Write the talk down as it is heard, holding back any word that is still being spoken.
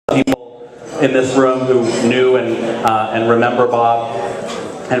in this room who knew and remember Bob.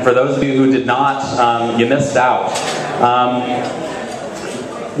 And for those of you who did not, you missed out.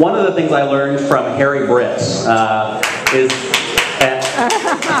 One of the things I learned from Harry Britt is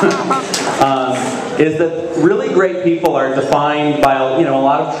that really great people are defined by a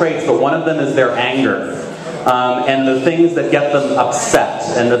lot of traits, but one of them is their anger. And the things that get them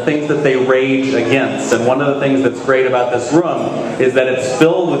upset, and the things that they rage against. And one of the things that's great about this room is that it's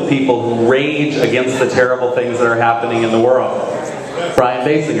filled with people who rage against the terrible things that are happening in the world. Brian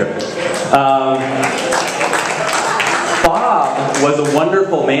Basinger. Bob was a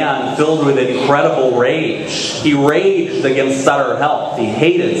wonderful man filled with incredible rage. He raged against Sutter Health. He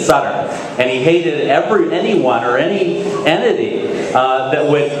hated Sutter. And he hated anyone or any entity that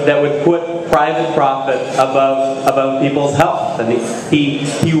would put private profit above people's health. And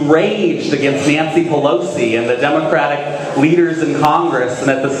he raged against Nancy Pelosi and the Democratic leaders in Congress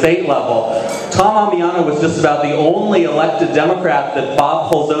and at the state level. Tom Ammiano was just about the only elected Democrat that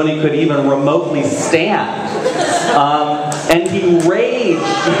Bob Polzoni could even remotely stand. And he raged.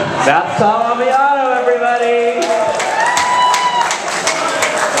 That's Tom Ammiano, everybody!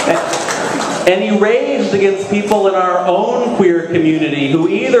 And he raged against people in our own queer community who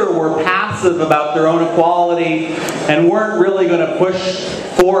either were passive about their own equality and weren't really going to push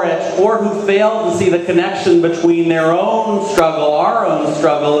for it, or who failed to see the connection between their own struggle, our own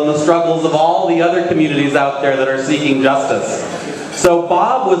struggle, and the struggles of all the other communities out there that are seeking justice. So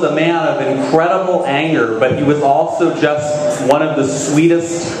Bob was a man of incredible anger, but he was also just one of the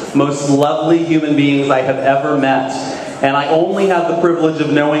sweetest, most lovely human beings I have ever met. And I only had the privilege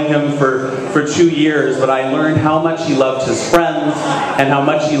of knowing him for 2 years, but I learned how much he loved his friends, and how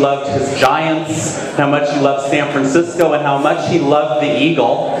much he loved his Giants, how much he loved San Francisco, and how much he loved the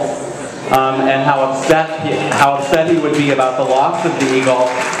Eagle, and how upset he would be about the loss of the Eagle,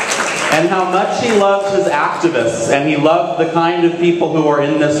 and how much he loved his activists, and he loved the kind of people who are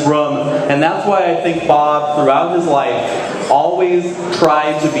in this room. And that's why I think Bob, throughout his life, always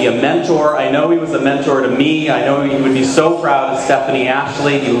tried to be a mentor. I know he was a mentor to me. I know he would be so proud of Stephanie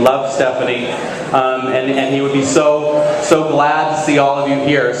Ashley. He loved Stephanie. And he would be so glad to see all of you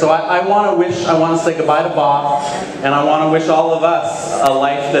here. So I want to say goodbye to Bob, and I want to wish all of us a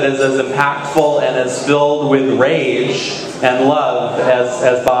life that is as impactful and as filled with rage and love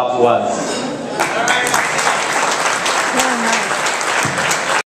as Bob's was.